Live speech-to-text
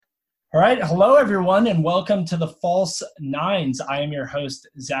All right. Hello, everyone, and welcome to the False Nines. I am your host,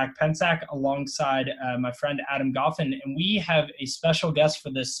 Zach Pensack, alongside my friend Adam Goffin, and we have a special guest for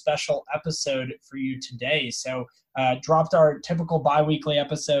this special episode for you today. So dropped our typical bi-weekly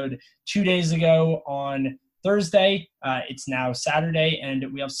episode 2 days ago on Thursday. It's now Saturday,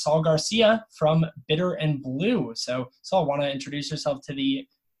 and we have Saul Garcia from Bitter and Blue. So, Saul, want to introduce yourself to the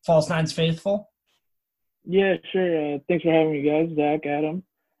False Nines faithful? Yeah, sure. Thanks for having me, guys. Zach, Adam.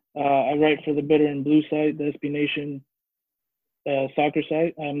 I write for the Bitter and Blue site, the SB Nation soccer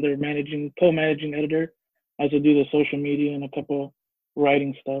site. I'm their co-managing editor. I also do the social media and a couple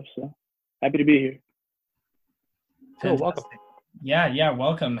writing stuff. So happy to be here. Cool, welcome. Yeah,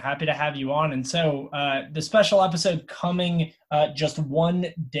 welcome. Happy to have you on. And so the special episode coming just one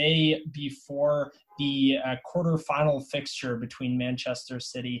day before the quarterfinal fixture between Manchester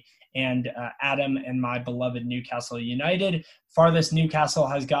City and Adam and my beloved Newcastle United. Farthest Newcastle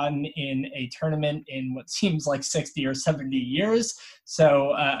has gotten in a tournament in what seems like 60 or 70 years.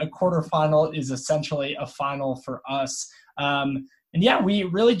 So a quarterfinal is essentially a final for us. And yeah, we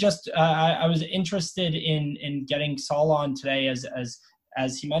really just, I was interested in getting Saul on today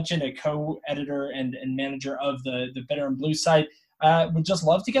as he mentioned, a co-editor and manager of the Bitter and Blue site. Would just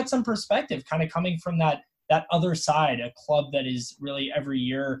love to get some perspective kind of coming from that other side, a club that is really every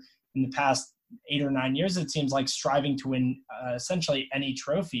year in the past 8 or 9 years, it seems like striving to win essentially any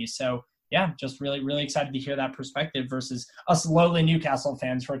trophy. So yeah, just really, really excited to hear that perspective versus us lowly Newcastle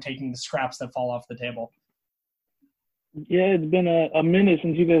fans who are taking the scraps that fall off the table. Yeah, it's been a minute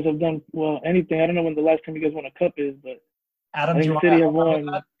since you guys have done, anything. I don't know when the last time you guys won a cup is, but Adam, do you want to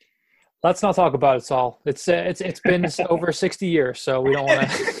won. Let's not talk about it, Saul. It's been over 60 years, so we don't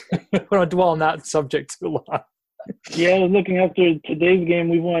want to dwell on that subject too long. Yeah, I was looking after today's game.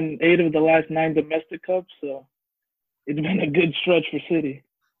 We won 8 of the last 9 domestic cups, so it's been a good stretch for City.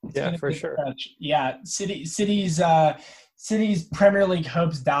 Yeah, for sure. Stretch. Yeah, City's Premier League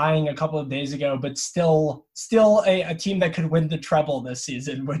hopes dying a couple of days ago, but still a team that could win the treble this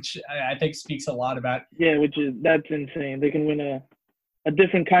season, which I think speaks a lot about. Yeah, that's insane. They can win a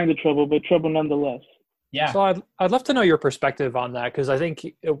different kind of treble, but treble nonetheless. Yeah. So I'd love to know your perspective on that, because I think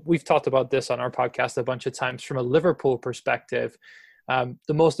we've talked about this on our podcast a bunch of times from a Liverpool perspective.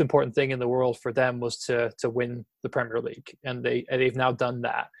 The most important thing in the world for them was to win the Premier League, and they've now done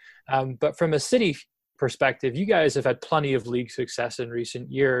that. But from a City perspective, you guys have had plenty of league success in recent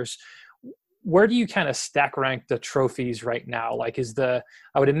years. Where do you kind of stack rank the trophies right now? Like, I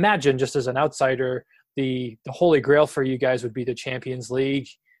would imagine, just as an outsider, the holy grail for you guys would be the Champions League.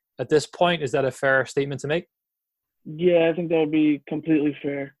 At this point, is that a fair statement to make? Yeah, I think that would be completely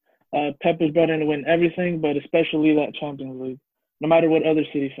fair. Pep was brought in to win everything, but especially that Champions League, no matter what other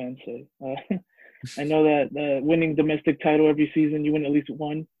City fans say. I know that winning domestic title every season, you win at least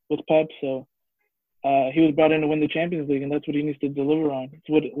one with Pep, so he was brought in to win the Champions League, and that's what he needs to deliver on.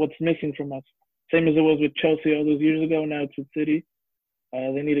 It's what's missing from us. Same as it was with Chelsea all those years ago, now it's with City.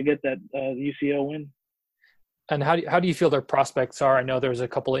 They need to get that UCL win. And how do you feel their prospects are? I know there's a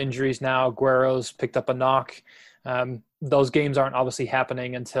couple of injuries now. Aguero's picked up a knock. Those games aren't obviously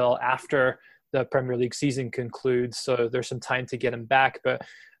happening until after the Premier League season concludes, so there's some time to get him back. But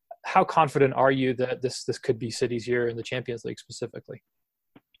how confident are you that this could be City's year in the Champions League specifically?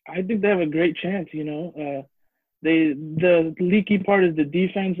 I think they have a great chance. The leaky part is the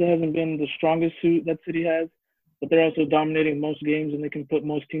defense that hasn't been the strongest suit that City has, but they're also dominating most games, and they can put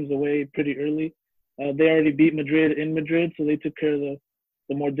most teams away pretty early. They already beat Madrid in Madrid, so they took care of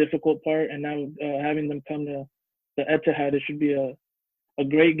the more difficult part. And now having them come to the Etihad, it should be a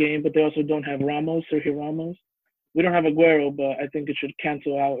great game. But they also don't have Sergio Ramos. We don't have Aguero, but I think it should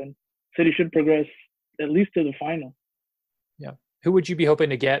cancel out, and City should progress at least to the final. Yeah. Who would you be hoping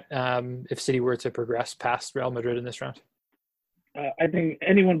to get if City were to progress past Real Madrid in this round? I think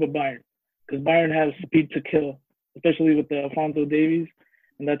anyone but Bayern, because Bayern has speed to kill, especially with the Alphonso Davies,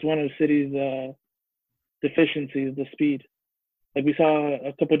 and that's one of City's deficiencies, the speed. Like we saw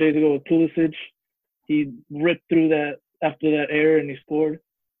a couple of days ago with Pulisic, he ripped through that after that error and he scored.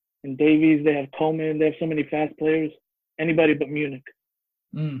 And Davies, they have Coleman, they have so many fast players. Anybody but Munich.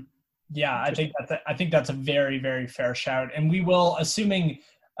 Yeah, I think that's a very, very fair shout. And we will, assuming,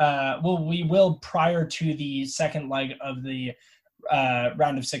 we will prior to the second leg of the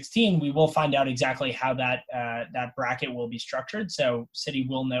round of 16, we will find out exactly how that bracket will be structured. So City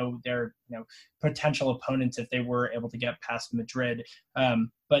will know their potential opponents if they were able to get past Madrid.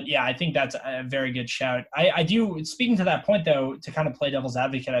 But yeah, I think that's a very good shout. I do, speaking to that point though, to kind of play devil's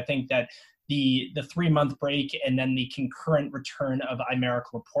advocate, I think that the 3-month break and then the concurrent return of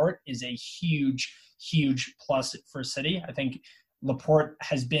Aymeric Laporte is a huge plus for City. I think Laporte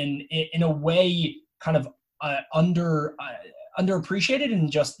has been in a way kind of underappreciated,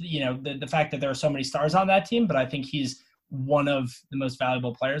 and just the fact that there are so many stars on that team. But I think he's one of the most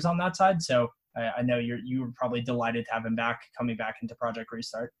valuable players on that side. So I know you were probably delighted to have him coming back into Project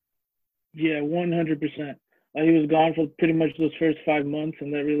Restart. Yeah, 100%. He was gone for pretty much those first 5 months,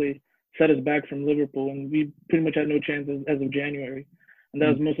 and that really set us back from Liverpool. And we pretty much had no chance as of January. And that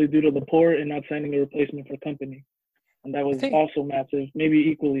was mostly due to Laporte and not signing a replacement for Kompany. And that was also massive, maybe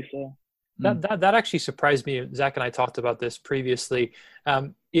equally so. That actually surprised me. Zach and I talked about this previously.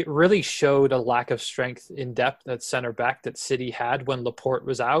 It really showed a lack of strength in depth at center back that City had when Laporte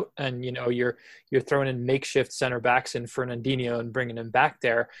was out, and you're throwing in makeshift center backs in Fernandinho and bringing him back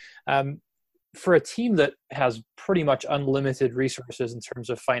there. For a team that has pretty much unlimited resources in terms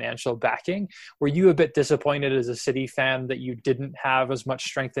of financial backing, were you a bit disappointed as a City fan that you didn't have as much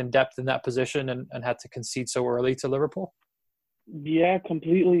strength and depth in that position and had to concede so early to Liverpool? Yeah,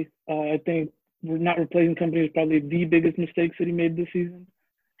 completely. I think we're not replacing Kompany is probably the biggest mistake City made this season.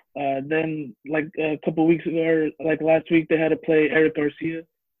 Then, like a couple of weeks ago, or like last week, they had to play Eric Garcia,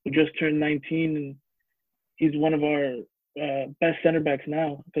 who just turned 19, and he's one of our best center backs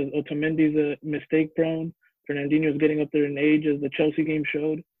now, because Otamendi's a mistake prone. Fernandinho's getting up there in age, as the Chelsea game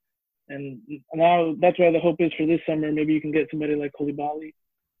showed. And now that's why the hope is for this summer. Maybe you can get somebody like Koulibaly,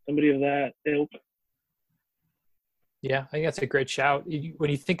 somebody of that ilk. Yeah, I think that's a great shout. When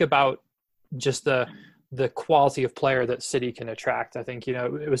you think about just the quality of player that City can attract, I think,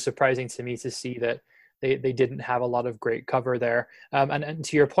 it was surprising to me to see that they didn't have a lot of great cover there. And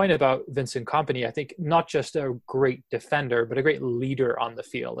to your point about Vincent Kompany, I think not just a great defender, but a great leader on the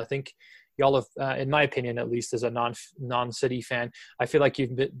field. I think y'all have, in my opinion, at least as a non-City fan, I feel like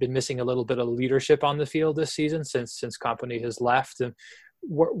you've been missing a little bit of leadership on the field this season since Kompany has left. And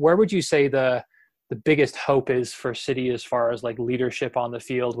where would you say the biggest hope is for City as far as like leadership on the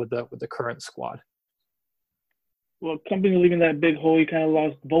field with the current squad? Well, Kompany leaving that big hole, he kind of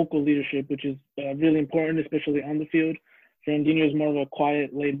lost vocal leadership, which is really important, especially on the field. Fernandinho is more of a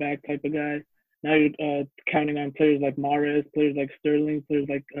quiet, laid-back type of guy. Now you're counting on players like Mahrez, players like Sterling, players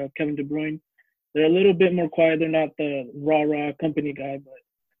like Kevin De Bruyne. They're a little bit more quiet. They're not the rah-rah Kompany guy, but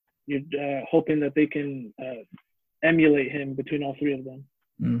you're hoping that they can emulate him between all three of them.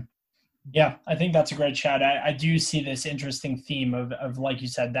 Mm. Yeah, I think that's a great shout. I do see this interesting theme of, like you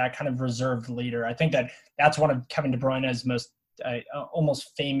said, that kind of reserved leader. I think that's one of Kevin De Bruyne's most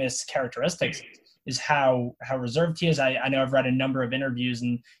almost famous characteristics, is how reserved he is. I know I've read a number of interviews,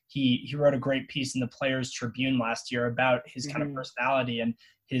 and he wrote a great piece in the Players Tribune last year about his kind of personality and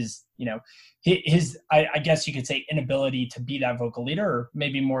his I guess you could say inability to be that vocal leader, or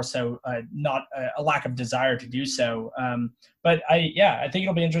maybe more so not a lack of desire to do so. But I think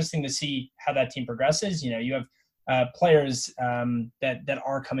it'll be interesting to see how that team progresses. You have players that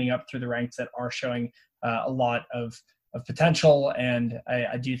are coming up through the ranks that are showing a lot of potential, and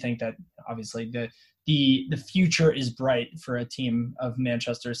I do think that obviously the future is bright for a team of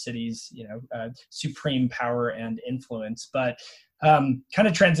Manchester City's supreme power and influence. But kind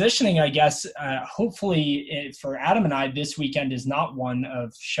of transitioning, I guess, hopefully for Adam and I, this weekend is not one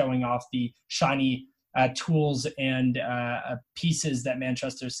of showing off the shiny tools and pieces that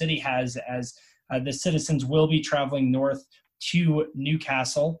Manchester City has, as the citizens will be traveling north to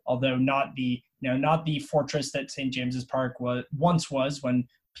Newcastle, although not the fortress that St. James's Park once was when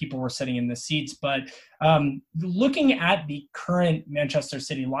people were sitting in the seats. But looking at the current Manchester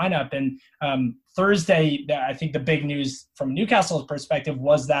City lineup, and Thursday, I think the big news from Newcastle's perspective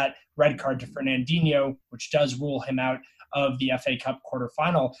was that red card to Fernandinho, which does rule him out of the FA Cup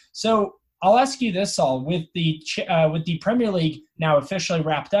quarterfinal. So I'll ask you this, Saul, with the Premier League now officially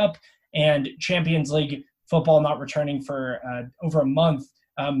wrapped up and Champions League football not returning for over a month,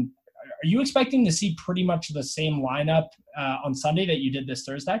 are you expecting to see pretty much the same lineup on Sunday that you did this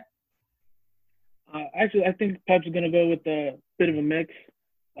Thursday? Actually, I think Pep's going to go with a bit of a mix.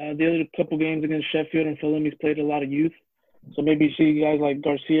 The other couple games against Sheffield and Fulham, he's played a lot of youth. So maybe you see guys like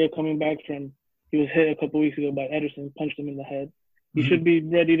Garcia coming back from – he was hit a couple weeks ago by Ederson, punched him in the head. He should be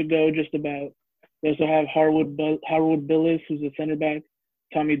ready to go just about. They also have Harwood Billis, who's a center back,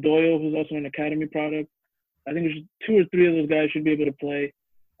 Tommy Doyle, who's also an academy product. I think there's 2 or 3 of those guys should be able to play.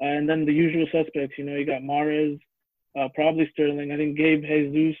 And then the usual suspects, you got Mahrez, probably Sterling. I think Gabe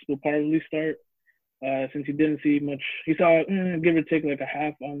Jesus will probably start since he didn't see much. He saw, give or take, like a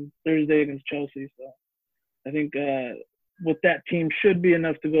half on Thursday against Chelsea. So I think with that team should be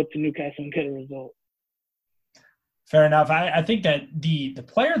enough to go up to Newcastle and get a result. Fair enough. I think that the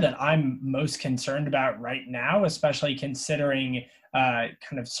player that I'm most concerned about right now, especially considering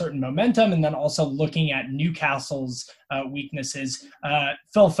kind of certain momentum, and then also looking at Newcastle's weaknesses.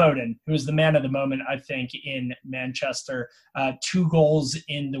 Phil Foden, who is the man of the moment, I think, in Manchester, 2 goals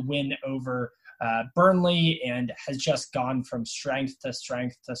in the win over Burnley, and has just gone from strength to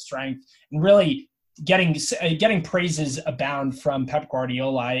strength to strength, and really getting praises abound from Pep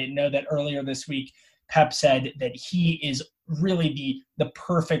Guardiola. I know that earlier this week, Pep said that he is really the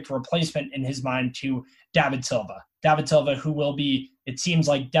perfect replacement in his mind to David Silva. David Silva, who will be, it seems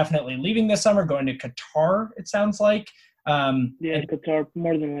like, definitely leaving this summer, going to Qatar, it sounds like. Qatar,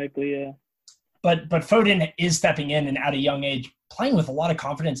 more than likely, yeah. But Foden is stepping in, and at a young age, playing with a lot of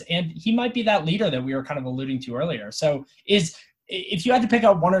confidence, and he might be that leader that we were kind of alluding to earlier. So if you had to pick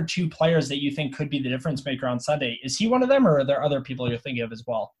out 1 or 2 players that you think could be the difference maker on Sunday, is he one of them, or are there other people you're thinking of as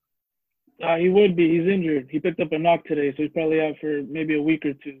well? He would be. He's injured. He picked up a knock today, so he's probably out for maybe a week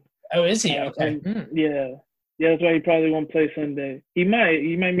or 2. Oh, is he? Okay. Yeah, that's why he probably won't play Sunday. He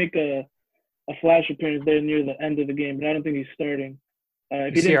might make a flash appearance there near the end of the game, but I don't think he's starting.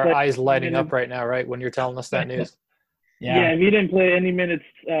 If you see our eyes lighting up right now, right, when you're telling us that news. Yeah, if he didn't play any minutes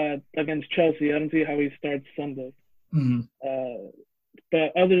against Chelsea, I don't see how he starts Sunday. Mm-hmm.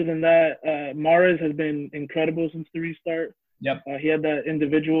 But other than that, Mahrez has been incredible since the restart. Yep. He had that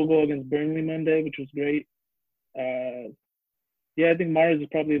individual goal against Burnley Monday, which was great. I think Mahrez is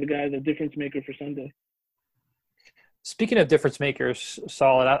probably the difference maker for Sunday. Speaking of difference makers,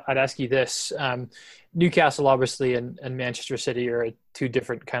 Saul, I'd ask you this. Newcastle, obviously, and Manchester City are at 2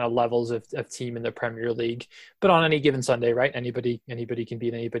 different kind of levels of team in the Premier League. But on any given Sunday, right, anybody can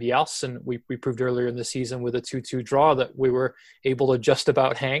beat anybody else. And we proved earlier in the season with a 2-2 draw that we were able to just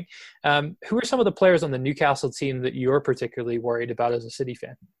about hang. Who are some of the players on the Newcastle team that you're particularly worried about as a City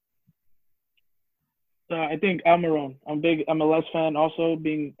fan? I think Almiron. I'm big MLS fan also,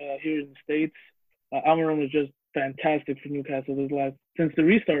 being here in the States. Almiron was just fantastic for Newcastle since the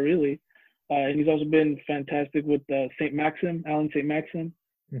restart, really. And he's also been fantastic with Alan St. Maxim.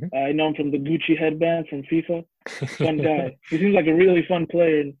 Mm-hmm. I know him from the Gucci headband from FIFA. Fun guy. He seems like a really fun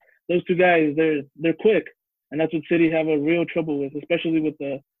player. And those 2 guys, they're quick. And that's what City have a real trouble with, especially with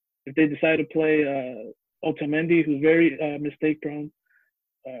if they decide to play Otamendi, who's very mistake prone.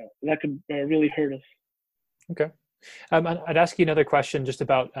 That could really hurt us. Okay. I'd ask you another question just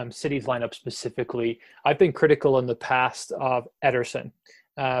about City's lineup specifically. I've been critical in the past of Ederson.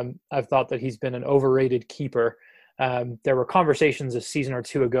 I've thought that he's been an overrated keeper. There were conversations a season or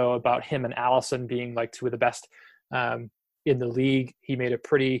 2 ago about him and Alisson being like 2 of the best in the league. He made a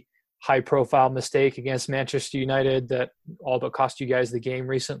pretty high-profile mistake against Manchester United that all but cost you guys the game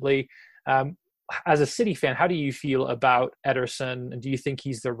recently. As a City fan, how do you feel about Ederson, and do you think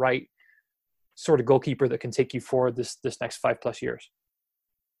he's the right sort of goalkeeper that can take you forward this next 5+ years?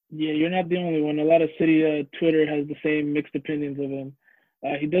 Yeah, you're not the only one. A lot of City Twitter has the same mixed opinions of him.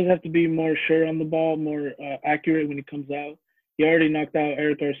 He does have to be more sure on the ball, more accurate when he comes out. He already knocked out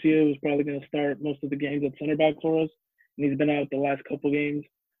Eric Garcia, who's probably going to start most of the games at center back for us, and he's been out the last couple games.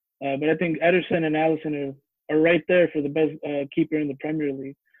 But I think Ederson and Alisson are right there for the best keeper in the Premier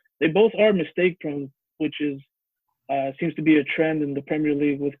League. They both are mistake prone, which seems to be a trend in the Premier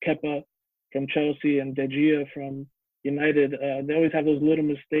League with Kepa from Chelsea and De Gea from United. They always have those little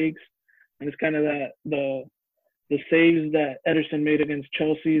mistakes, and it's kind of the saves that Ederson made against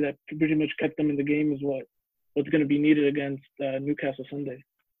Chelsea that pretty much kept them in the game is what's going to be needed against Newcastle Sunday.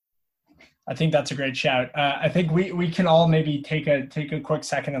 I think that's a great shout. I think we can all maybe take a quick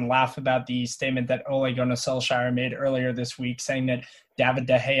second and laugh about the statement that Ole Gunnar Solskjaer made earlier this week, saying that David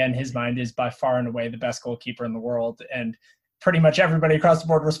De Gea in his mind is by far and away the best goalkeeper in the world, and pretty much everybody across the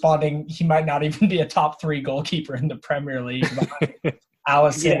board responding, he might not even be a top 3 goalkeeper in the Premier League.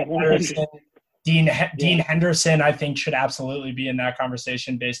 Alisson, Ederson, Dean Henderson, I think, should absolutely be in that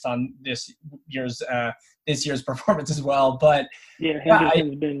conversation based on this year's performance as well. But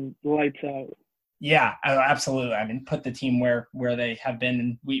Henderson's been lights out. Yeah, absolutely. I mean, put the team where they have been.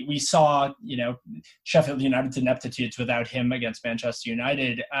 And we saw, Sheffield United's ineptitudes without him against Manchester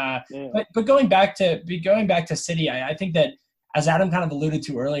United. But going back to City, I think that, as Adam kind of alluded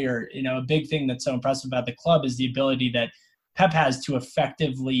to earlier, a big thing that's so impressive about the club is the ability that Pep has to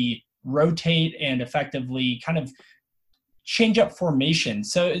effectively rotate and effectively kind of change up formation.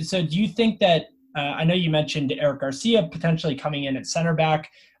 So do you think that, I know you mentioned Eric Garcia potentially coming in at center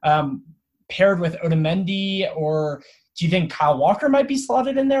back, paired with Otamendi, or do you think Kyle Walker might be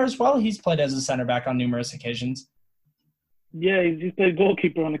slotted in there as well? He's played as a center back on numerous occasions. Yeah, he's played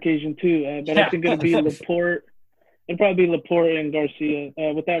goalkeeper on occasion too. But I think it'll be Laporte. It'll probably be Laporte and Garcia.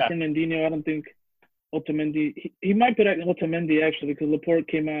 Without Fernandinho, I don't think Otamendi. He might put out Otamendi actually, because Laporte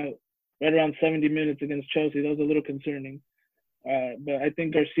came out right around 70 minutes against Chelsea. That was a little concerning. But I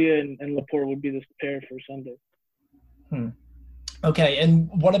think Garcia and Laporte would be the pair for Sunday. Okay, and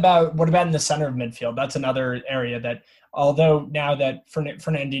what about in the center of midfield? That's another area that, although now that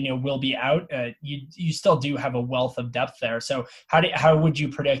Fernandinho will be out, you still do have a wealth of depth there. So how would you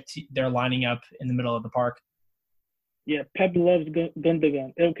predict their lining up in the middle of the park? Yeah, Pep loves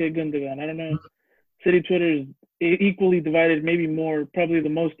Gundogan. Ilkay Gundogan. I don't know. City Twitter is equally divided, maybe more, probably the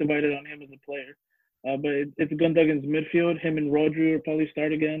most divided on him as a player. But it's Gundogan's midfield. Him and Rodri will probably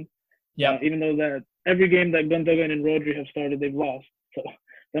start again. Yeah. Even though that every game that Gundogan and Rodri have started, they've lost. So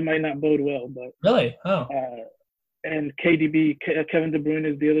that might not bode well. But really? Oh. And KDB, Kevin De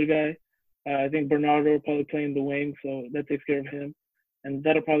Bruyne is the other guy. I think Bernardo will probably play in the wing, so that takes care of him. And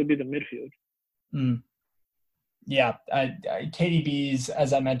that'll probably be the midfield. Yeah, KDB's,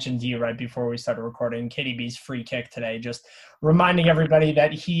 as I mentioned to you right before we started recording, KDB's free kick today, just reminding everybody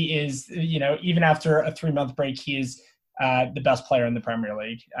that he is, even after a 3-month break, he is the best player in the Premier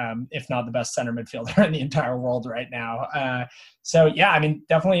League, if not the best center midfielder in the entire world right now. So, yeah, I mean,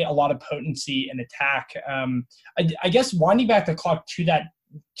 definitely a lot of potency in attack. I guess winding back the clock to that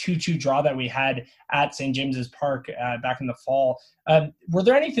 2-2 draw that we had at St. James's Park back in the fall, were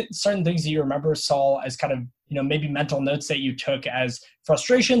there any certain things that you remember, Saul, as kind of, maybe mental notes that you took as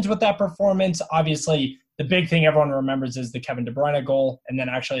frustrations with that performance? Obviously, the big thing everyone remembers is the Kevin De Bruyne goal, and then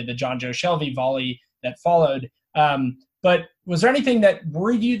actually the Jonjo Shelvey volley that followed. But was there anything that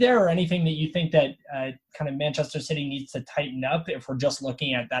worried you there, or anything that you think that kind of Manchester City needs to tighten up if we're just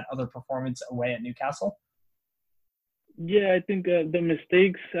looking at that other performance away at Newcastle? Yeah, I think the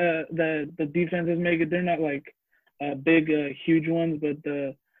mistakes that the defense is making, they're not like big, huge ones, but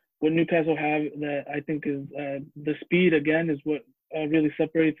what Newcastle have that I think is the speed, again, is what really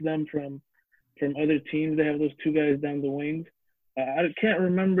separates them from other teams. They have those two guys down the wings. I can't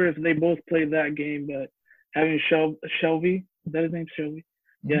remember if they both played that game, but having Shelvey, is that his name, Shelvey?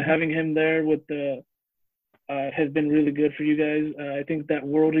 Mm-hmm. Yeah, having him there with has been really good for you guys. I think that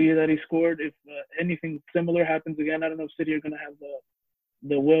worldie that he scored, if anything similar happens again, I don't know if City are going to have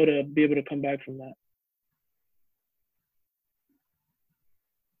the will to be able to come back from that.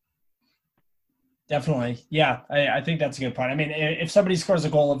 Definitely. Yeah, I think that's a good point. I mean, if somebody scores a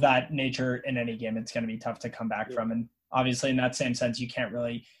goal of that nature in any game, it's going to be tough to come back from. And obviously in that same sense, you can't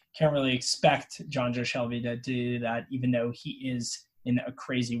really expect Jonjo Shelvey to do that, even though he is in a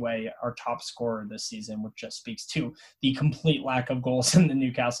crazy way our top scorer this season, which just speaks to the complete lack of goals in the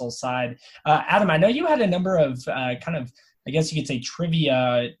Newcastle side. Adam, I know you had a number of kind of, I guess you could say,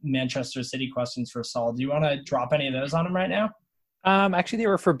 trivia Manchester City questions for Saul. Do you want to drop any of those on him right now? Actually, they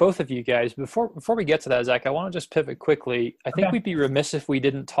were for both of you guys. Before we get to that, Zach, I want to just pivot quickly. I think we'd be remiss if we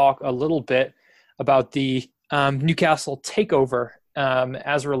didn't talk a little bit about the Newcastle takeover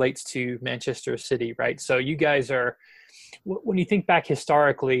as relates to Manchester City, right? So you guys are, when you think back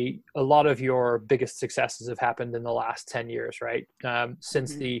historically, a lot of your biggest successes have happened in the last 10 years, right?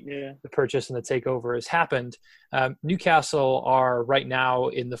 Since the purchase and the takeover has happened. Newcastle are right now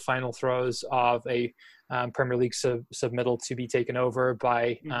in the final throes of a Premier League submittal to be taken over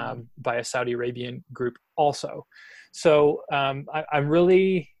by a Saudi Arabian group also. So I'm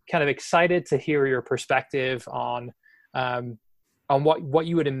really kind of excited to hear your perspective on what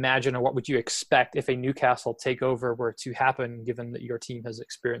you would imagine, or what would you expect if a Newcastle takeover were to happen, given that your team has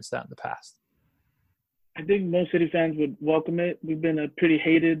experienced that in the past? I think most City fans would welcome it. We've been pretty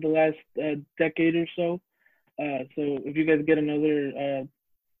hated the last decade or so. So if you guys get another,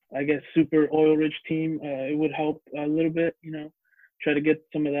 I guess, super oil-rich team, it would help a little bit, try to get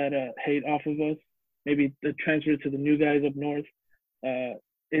some of that hate off of us, maybe the transfer to the new guys up north.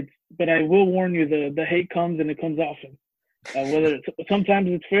 But I will warn you, the hate comes and it comes often. Sometimes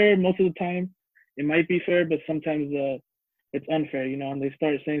it's fair, most of the time it might be fair, but sometimes it's unfair, and they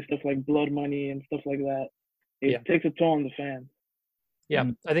start saying stuff like blood money and stuff like that. It takes a toll on the fans. Yeah,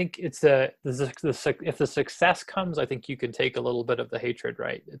 I think it's if the success comes, I think you can take a little bit of the hatred,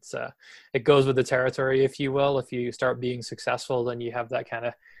 right? It goes with the territory, if you will. If you start being successful, then you have that kind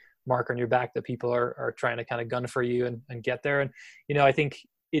of mark on your back that people are trying to kind of gun for you and get there. And, I think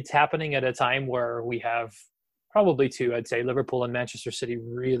it's happening at a time where we have probably two, I'd say, Liverpool and Manchester City,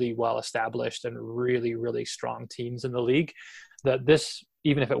 really well established and really, really strong teams in the league, that this,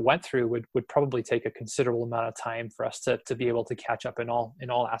 even if it went through, would probably take a considerable amount of time for us to be able to catch up in all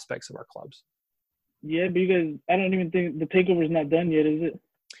aspects of our clubs. Yeah, but you guys, I don't even think the takeover is not done yet, is it?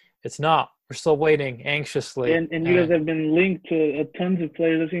 It's not. We're still waiting anxiously. And you guys have been linked to tons of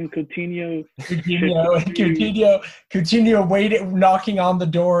players. I've seen Coutinho waiting, knocking on the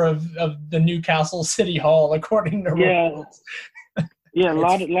door of the Newcastle City Hall, according to reports. Yeah, a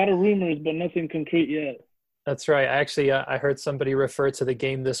lot of rumors, but nothing concrete yet. That's right. Actually, I heard somebody refer to the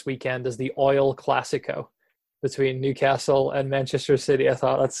game this weekend as the Oil Classico between Newcastle and Manchester City. I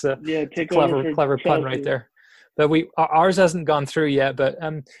thought that's a clever pun right there. But ours hasn't gone through yet. But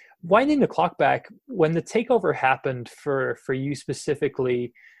winding the clock back, when the takeover happened for you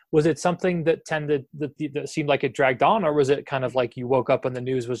specifically, was it something that that seemed like it dragged on, or was it kind of like you woke up and the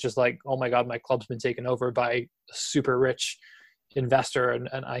news was just like, oh my God, my club's been taken over by a super rich investor and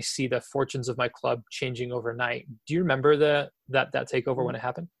I see the fortunes of my club changing overnight? Do you remember that takeover when it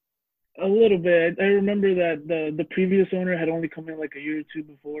happened? A little bit. I remember that the previous owner had only come in like a year or two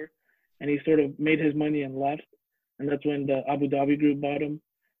before, and he sort of made his money and left. And that's when the Abu Dhabi group bought him.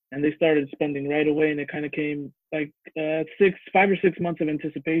 And they started spending right away, and it kind of came like 5 or 6 months of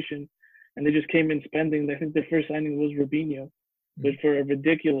anticipation. And they just came in spending. I think their first signing was Robinho, but for a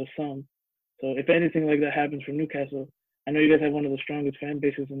ridiculous sum. So if anything like that happens from Newcastle, I know you guys have one of the strongest fan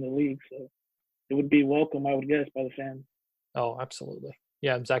bases in the league, so it would be welcome, I would guess, by the fans. Oh, absolutely.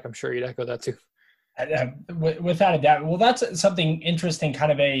 Yeah, Zach, I'm sure you'd echo that too. Without a doubt. Well, that's something interesting,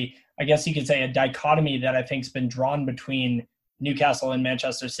 kind of I guess you could say a dichotomy that I think's been drawn between Newcastle and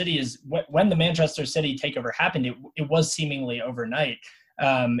Manchester City is when the Manchester City takeover happened, it was seemingly overnight.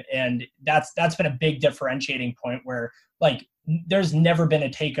 And that's been a big differentiating point where like there's never been a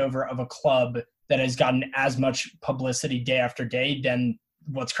takeover of a club that has gotten as much publicity day after day than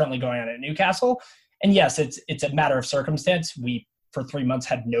what's currently going on at Newcastle. And yes, it's a matter of circumstance. We for 3 months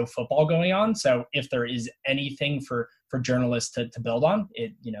had no football going on. So if there is anything for journalists to build on,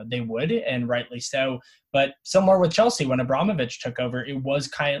 they would, and rightly so. But similar with Chelsea, when Abramovich took over, it was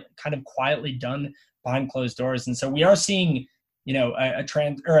kind of quietly done behind closed doors. And so we are seeing, a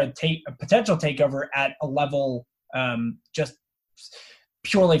potential takeover at a level just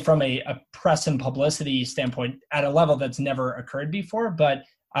purely from a press and publicity standpoint at a level that's never occurred before. But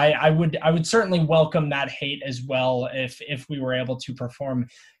I would certainly welcome that hate as well if we were able to perform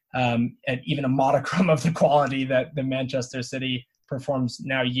at even a modicum of the quality that the Manchester City performs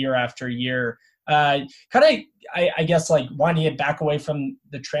now year after year. I guess like winding it back away from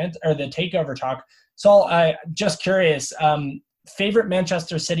the takeover talk. So just curious, favorite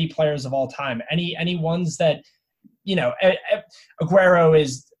Manchester City players of all time. Any ones that Aguero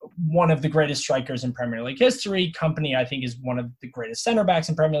is one of the greatest strikers in Premier League history. Kompany, I think, is one of the greatest center backs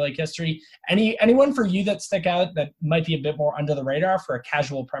in Premier League history. Anyone for you that stick out that might be a bit more under the radar for a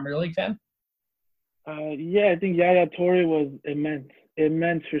casual Premier League fan? I think Yaya Toure was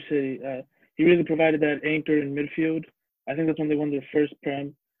immense for City. He really provided that anchor in midfield. I think that's when they won their first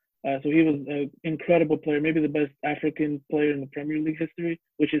Prem. So he was an incredible player, maybe the best African player in the Premier League history,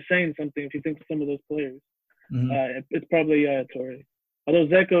 which is saying something if you think of some of those players. Mm-hmm. It's probably Yaya Toure. Although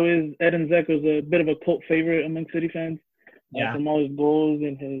Edin Dzeko is a bit of a cult favorite among City fans, from all his goals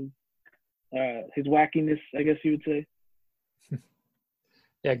and his wackiness, I guess you would say.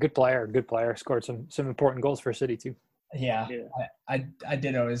 Yeah, good player. Scored some important goals for City too. Yeah. I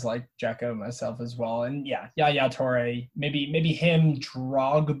did always like Dzeko myself as well, and Yaya Toure, maybe him,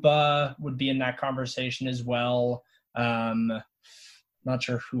 Drogba would be in that conversation as well. Not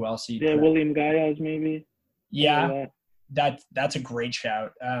sure who else you. William Gallas maybe. Yeah. That's a great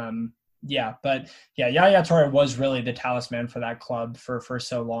shout. Yaya Toure was really the talisman for that club for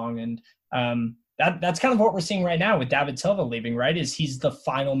so long, and that's kind of what we're seeing right now with David Silva leaving. Right, is he's the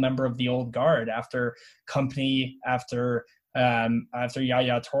final member of the old guard after Kompany, after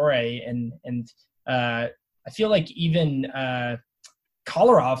Yaya Toure, and I feel like even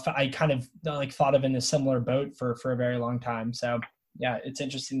Kolarov, I kind of thought of in a similar boat for a very long time. So yeah, it's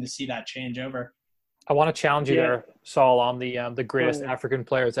interesting to see that change over. I want to challenge you there, Saul, on the greatest African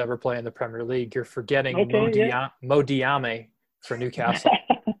players to ever play in the Premier League. You're forgetting Mo Diame for Newcastle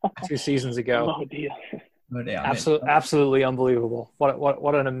 2 seasons ago. Mo Diame. Absolutely unbelievable.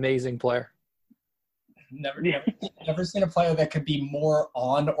 What an amazing player. Never seen a player that could be more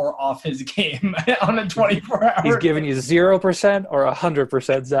on or off his game on a 24-hour. He's giving you 0% or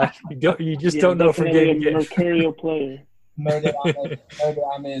 100%, Zach. You just don't know from game to game. Mercurial player. Mo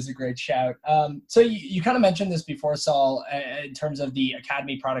Diame is a great shout. So you kind of mentioned this before, Saul, in terms of the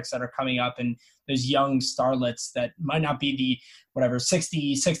academy products that are coming up and those young starlets that might not be the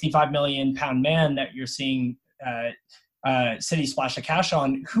 60, 65 million pound man that you're seeing City splash the cash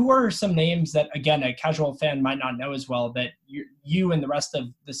on. Who are some names that, again, a casual fan might not know as well that you and the rest of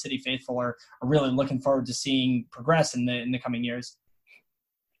the City faithful are really looking forward to seeing progress in the coming years?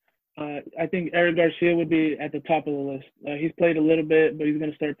 I think Eric Garcia would be at the top of the list. He's played a little bit, but he's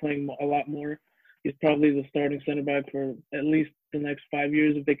going to start playing a lot more. He's probably the starting center back for at least the next 5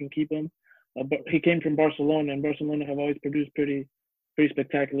 years if they can keep him. But he came from Barcelona, and Barcelona have always produced pretty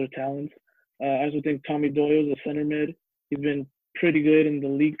spectacular talents. I also think Tommy Doyle's a center mid. He's been pretty good in the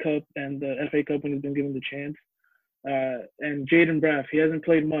League Cup and the FA Cup when he's been given the chance. And Jaden Braff, he hasn't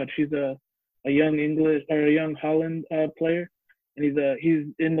played much. He's a young English or a young Holland player, and he's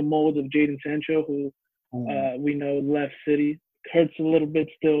in the mold of Jadon Sancho, who we know left City. Hurts a little bit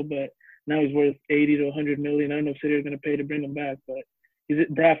still, but now he's worth 80 to 100 million. I don't know if City are going to pay to bring him back, but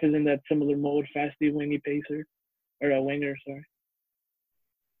Braff is in that similar mold, fasty, wingy pacer, or a winger, sorry.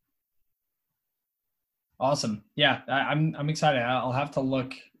 Awesome. Yeah, I'm excited. I'll have to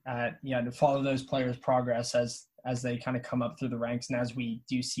look at to follow those players' progress as they kind of come up through the ranks, and as we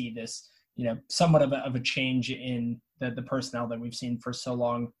do see this somewhat of a change in the personnel that we've seen for so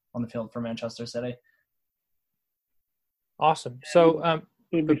long on the field for Manchester City. Awesome. So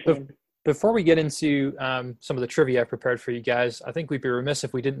before we get into some of the trivia I prepared for you guys, I think we'd be remiss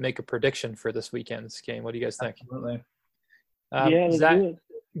if we didn't make a prediction for this weekend's game. What do you guys think? Absolutely. Let's do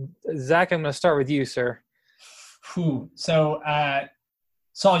it. Zach, I'm going to start with you, sir. So,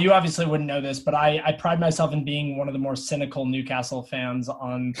 Saul, you obviously wouldn't know this, but I pride myself in being one of the more cynical Newcastle fans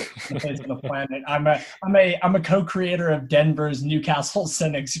on the face of the planet. I'm a co-creator of Denver's Newcastle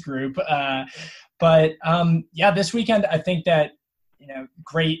Cynics group. But this weekend I think that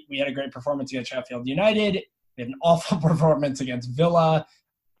great. We had a great performance against Sheffield United. We had an awful performance against Villa.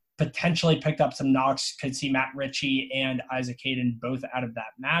 Potentially picked up some knocks. Could see Matt Ritchie and Isaac Hayden both out of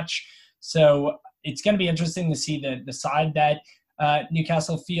that match. So it's going to be interesting to see the side that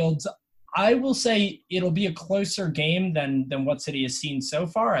Newcastle fields. I will say it'll be a closer game than what City has seen so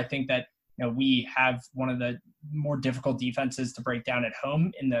far. I think that we have one of the more difficult defenses to break down at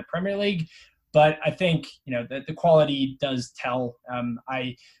home in the Premier League. But I think that the quality does tell.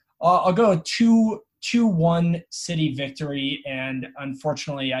 I'll go a 2-1 City victory, and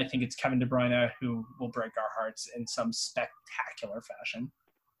unfortunately, I think it's Kevin De Bruyne who will break our hearts in some spectacular fashion.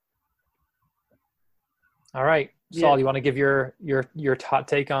 All right, Saul, you want to give your hot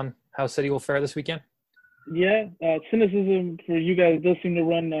take on how City will fare this weekend? Yeah, cynicism for you guys does seem to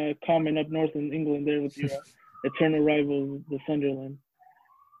run common up north in England there with your eternal rivals, the Sunderland.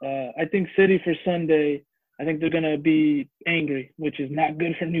 I think City for Sunday, I think they're going to be angry, which is not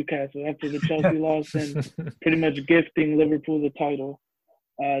good for Newcastle after the Chelsea loss and pretty much gifting Liverpool the title.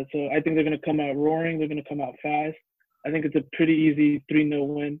 So I think they're going to come out roaring. They're going to come out fast. I think it's a pretty easy 3-0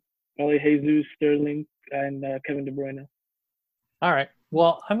 win. Probably Jesus, Sterling, and Kevin De Bruyne. All right.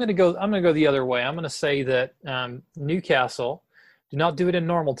 Well, I'm going to go the other way. I'm going to say that Newcastle do not do it in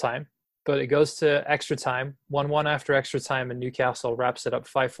normal time, but it goes to extra time, 1-1 after extra time, and Newcastle wraps it up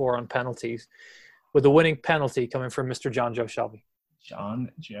 5-4 on penalties, with the winning penalty coming from Mr. John Joe Shelby.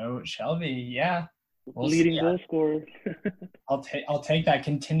 John Joe Shelby, yeah. Leading goal scorer. I'll take that,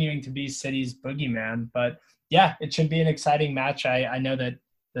 continuing to be City's boogeyman. But yeah, it should be an exciting match. I know that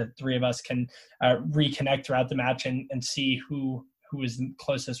the three of us can reconnect throughout the match and see who is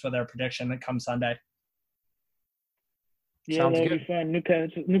closest with our prediction that comes Sunday. Yeah, that'll be fun.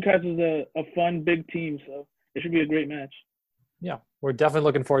 Newcastle's a fun, big team, so it should be a great match. Yeah, we're definitely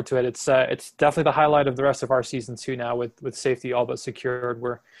looking forward to it. It's definitely the highlight of the rest of our season too. Now with safety all but secured,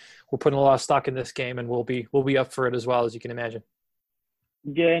 we're putting a lot of stock in this game, and we'll be up for it as well, as you can imagine.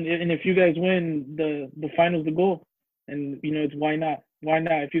 Yeah, and if you guys win, the final's the goal, and it's why not? Why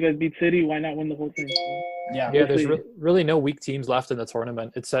not? If you guys beat City, why not win the whole thing? Yeah. There's really no weak teams left in the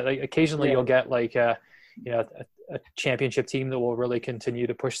tournament. It's occasionally you'll get a championship team that will really continue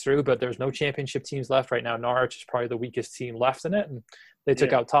to push through, but there's no championship teams left right now. Norwich is probably the weakest team left in it, and they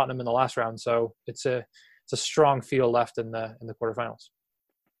took out Tottenham in the last round, so it's a strong field left in the quarterfinals.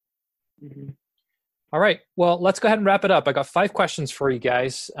 Mm-hmm. All right, well, let's go ahead and wrap it up. I got 5 questions for you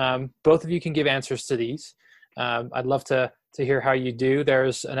guys. Both of you can give answers to these. I'd love to hear how you do.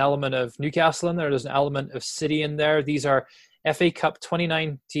 There's an element of Newcastle in there. There's an element of City in there. These are FA Cup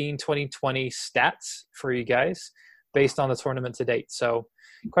 2019-2020 stats for you guys based on the tournament to date. So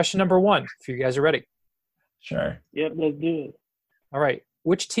question number 1, if you guys are ready. Sure. Yep, let's do it. All right.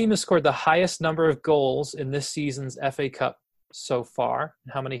 Which team has scored the highest number of goals in this season's FA Cup so far?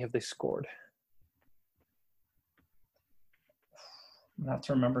 And how many have they scored? I have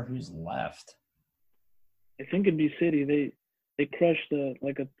to remember who's left. I think it'd be City. They crushed a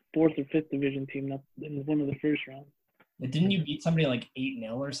 4th or 5th division team in one of the first rounds. Didn't you beat somebody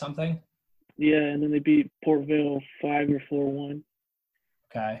 8-0 or something? Yeah, and then they beat Port Vale 5 or 4-1.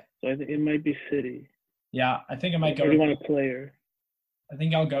 Okay. So I think it might be City. Yeah, I think I might go. Or do you want a player? I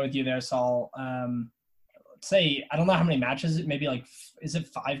think I'll go with you there, Saul. Let's say, I don't know how many matches. Maybe is it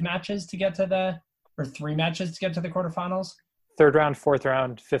 5 matches to get to or 3 matches to get to the quarterfinals? 3rd round, 4th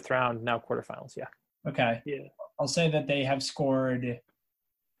round, 5th round, now quarterfinals. Yeah. Okay. Yeah. I'll say that they have scored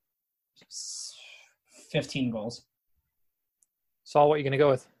 15 goals. Saul, what are you going to go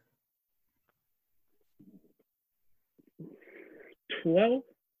with? 12.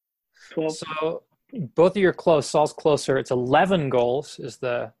 So both of you are close. Saul's closer. It's 11 goals is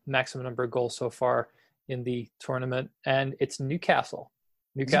the maximum number of goals so far in the tournament, and it's Newcastle.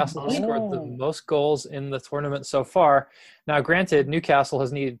 Newcastle has scored the most goals in the tournament so far. Now, granted, Newcastle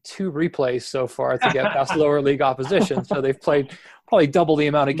has needed 2 replays so far to get past lower league opposition, so they've played probably double the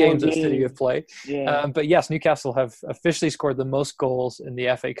amount of games that City have played. Yeah. But yes, Newcastle have officially scored the most goals in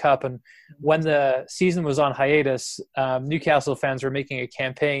the FA Cup. And when the season was on hiatus, Newcastle fans were making a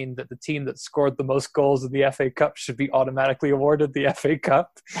campaign that the team that scored the most goals in the FA Cup should be automatically awarded the FA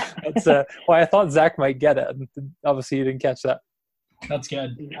Cup. That's why I thought Zach might get it. Obviously, you didn't catch that. That's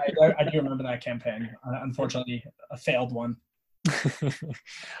good. I do remember that campaign. Unfortunately, a failed one.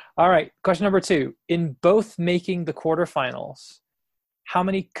 All right. Question number 2. In both making the quarterfinals, how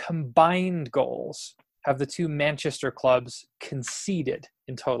many combined goals have the 2 Manchester clubs conceded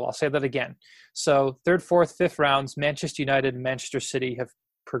in total? I'll say that again. So 3rd, 4th, 5th rounds, Manchester United and Manchester City have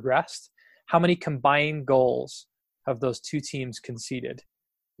progressed. How many combined goals have those 2 teams conceded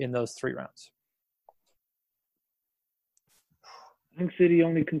in those 3 rounds? I think City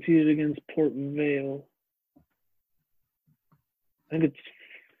only conceded against Port Vale. I think it's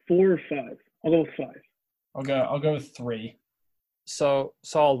 4 or 5. I'll go with 5. I'll go with 3. So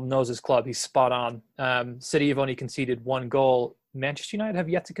Saul knows his club. He's spot on. City have only conceded 1 goal. Manchester United have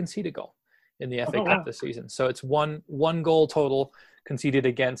yet to concede a goal in the FA Cup this season. So it's one goal total conceded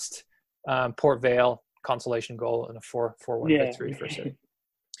against Port Vale, consolation goal, and a 4-1 victory for City.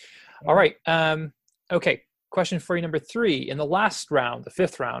 All right. Okay. Question for you, number 3. In the last round, the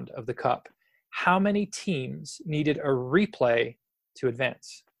 5th round of the Cup, how many teams needed a replay to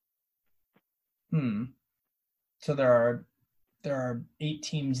advance? So there are 8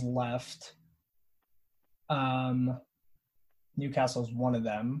 teams left. Newcastle's one of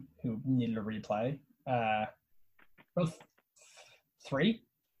them who needed a replay. Both 3.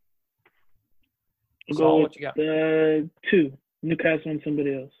 Saul, what you got? 2. Newcastle and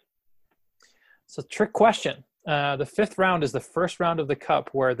somebody else. So trick question. The 5th round is the first round of the Cup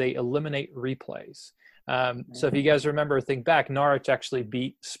where they eliminate replays. So if you guys remember, think back, Norwich actually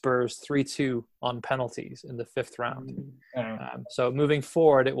beat Spurs 3-2 on penalties in the 5th round. So moving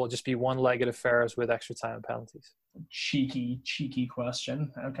forward, it will just be one-legged affairs with extra time and penalties. Cheeky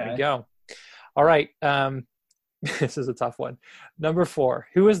question. Okay. There you go. All right. This is a tough one. Number 4,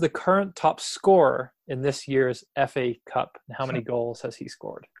 who is the current top scorer in this year's FA Cup? And how many goals has he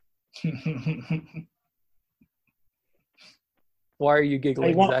scored? Why are you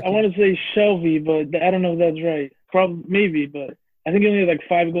giggling, Zach? I want to say Shelby, but I don't know if that's right. Probably, maybe, but I think he only has like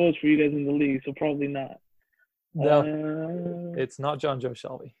 5 goals for you guys in the league, so probably not. No, it's not John Joe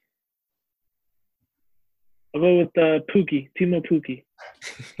Shelby. I'll go with Pukki, Timo Pukki.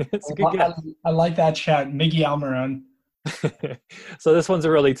 It's a good guess. I like that chat. Miggy Almiron. So this one's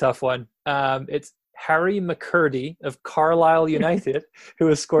a really tough one. It's Harry McCurdy of Carlisle United, who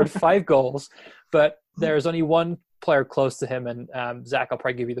has scored 5 goals, but there's only one player close to him, and Zach, I'll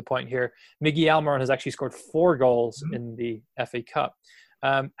probably give you the point here. Miggy Almiron has actually scored 4 goals in the FA Cup.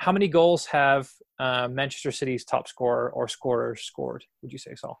 How many goals have Manchester City's top scorer or scorers scored, would you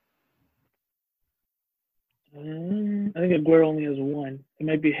say, Saul? I think Aguero only has 1. It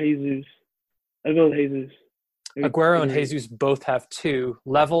might be Jesus. I'll go with Jesus. Aguero and Jesus both have 2,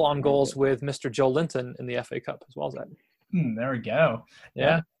 level on goals with Mr. Joe Linton in the FA Cup as well as that. There we go.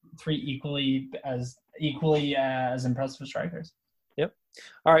 Yeah. 3 equally as impressive strikers. Yep.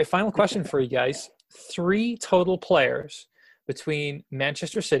 All right, final question for you guys. 3 total players between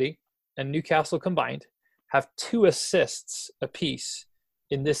Manchester City and Newcastle combined have 2 assists apiece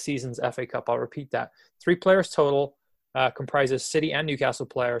in this season's FA Cup. I'll repeat that. 3 players total, comprises City and Newcastle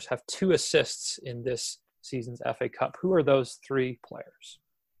players, have 2 assists in this season's FA Cup. Who are those 3 players?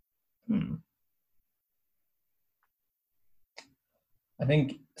 I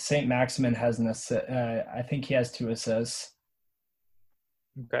think St. Maximin has an assist. I think he has 2 assists.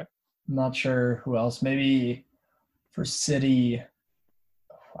 Okay. I'm not sure who else. Maybe for City,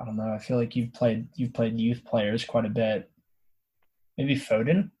 I don't know. I feel like you've played youth players quite a bit. Maybe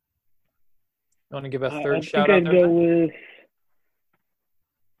Foden. You want to give a third I shout think out I'd there? go with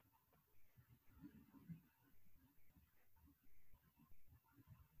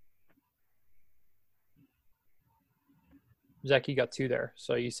Zach, you got 2 there.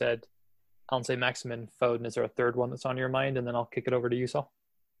 So you said St. Maximin, Foden. Is there a third one that's on your mind? And then I'll kick it over to you, Saul.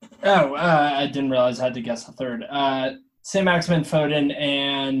 Oh, I didn't realize I had to guess a third. St. Maximin, Foden,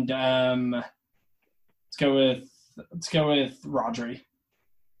 and let's go with Rodri.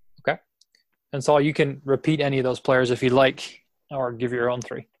 Okay. And so you can repeat any of those players if you like, or give your own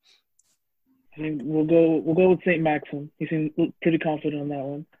 3. I think we'll go with St. Maxim. He seems pretty confident on that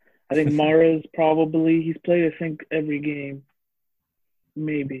one. I think Mara's probably, he's played, I think, every game.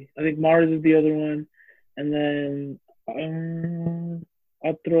 Maybe. I think Mars is the other one. And then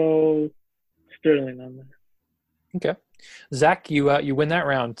I'll throw Sterling on there. Okay. Zach, you win that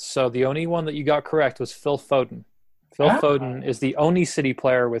round. So the only one that you got correct was Phil Foden. Phil Foden is the only City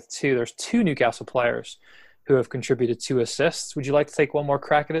player with 2. There's 2 Newcastle players who have contributed 2 assists. Would you like to take one more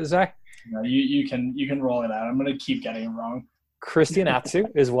crack at it, Zach? No, you can roll it out. I'm going to keep getting it wrong. Christian Atsu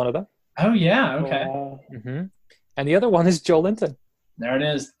is one of them. Oh, yeah. Okay. Mm-hmm. And the other one is Joe Linton. There it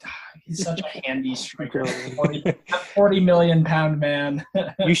is. He's such a handy striker. 40 million pound man.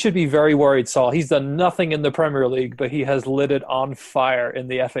 You should be very worried, Saul. He's done nothing in the Premier League, but he has lit it on fire in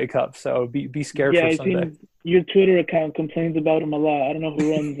the FA Cup. So be scared for Sunday. Your Twitter account complains about him a lot. I don't know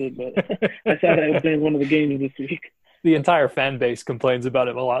who runs it, but I saw that during one of the games this week. The entire fan base complains about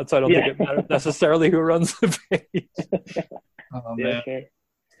him a lot, so I don't think it matters necessarily who runs the page. Oh, man. Yeah,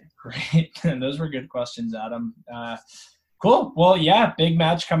 great. Those were good questions, Adam. Cool. Well, yeah, big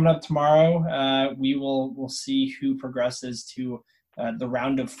match coming up tomorrow. We'll see who progresses to the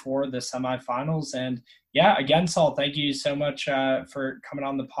round of 4, the semifinals. And yeah, again, Saul, thank you so much for coming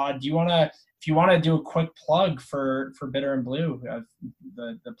on the pod. If you want to do a quick plug for Bitter and Blue,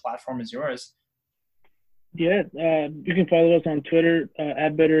 the platform is yours. Yeah, you can follow us on Twitter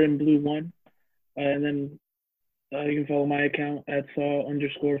at Bitter and Blue 1, and then you can follow my account at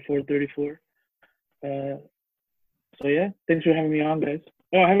Saul_434. So yeah, thanks for having me on, guys.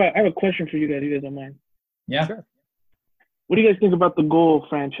 Oh, I have a question for you guys. You guys don't mind? Yeah. Sure. What do you guys think about the goal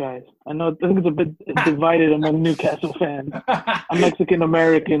franchise? I think it's a bit divided among Newcastle fans. I'm Mexican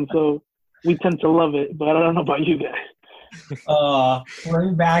American, so we tend to love it, but I don't know about you guys.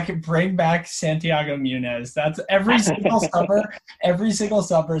 Bring back Santiago Munez. That's every single summer. Every single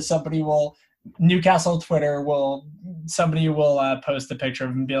summer, Newcastle Twitter somebody will post a picture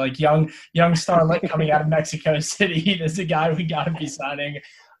of him and be like, young starlet coming out of Mexico City. This is a guy we got to be signing.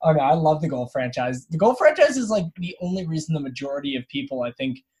 Oh no, I love the goal franchise. The goal franchise is like the only reason the majority of people, I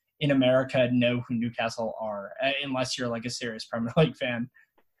think, in America know who Newcastle are, unless you're like a serious Premier League fan.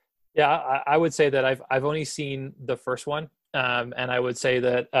 Yeah, I would say that I've only seen the first one, and I would say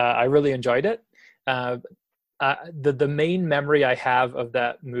that I really enjoyed it. The main memory I have of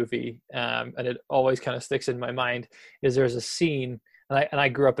that movie, and it always kind of sticks in my mind, is there's a scene, and I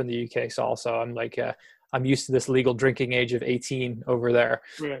grew up in the UK, so also I'm like I'm used to this legal drinking age of 18 over there.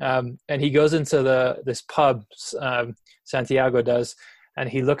 Right. And he goes into this pub, Santiago does, and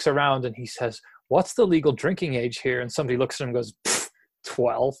he looks around and he says, "What's the legal drinking age here?" And somebody looks at him and goes,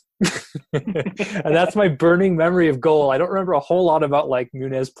 12. And that's my burning memory of goal. I don't remember a whole lot about like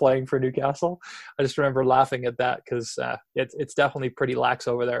Munez playing for Newcastle. I just remember laughing at that because it's definitely pretty lax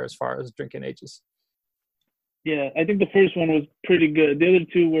over there as far as drinking ages. Yeah, I think the first one was pretty good. The other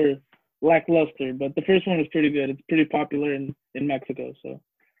 2 were lackluster, but the first one was pretty good. It's pretty popular in Mexico. So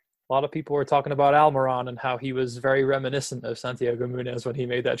a lot of people were talking about Almiron and how he was very reminiscent of Santiago Munez when he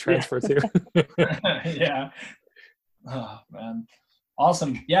made that transfer too. Yeah. Oh man.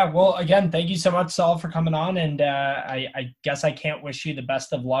 Awesome. Yeah. Well, again, thank you so much, Saul, for coming on. And I guess I can't wish you the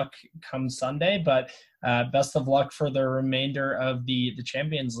best of luck come Sunday, but best of luck for the remainder of the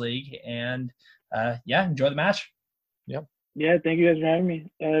Champions League. And enjoy the match. Yep. Yeah. Thank you guys for having me.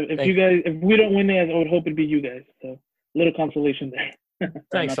 If we don't win it, I would hope it'd be you guys. So a little consolation there.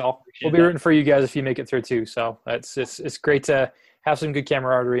 Thanks, Saul. We'll be rooting for you guys if you make it through too. So it's great to have some good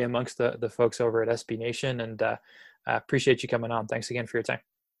camaraderie amongst the folks over at SB Nation, and I appreciate you coming on. Thanks again for your time.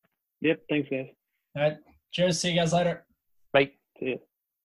 Yep. Thanks, guys. All right. Cheers. See you guys later. Bye. See you.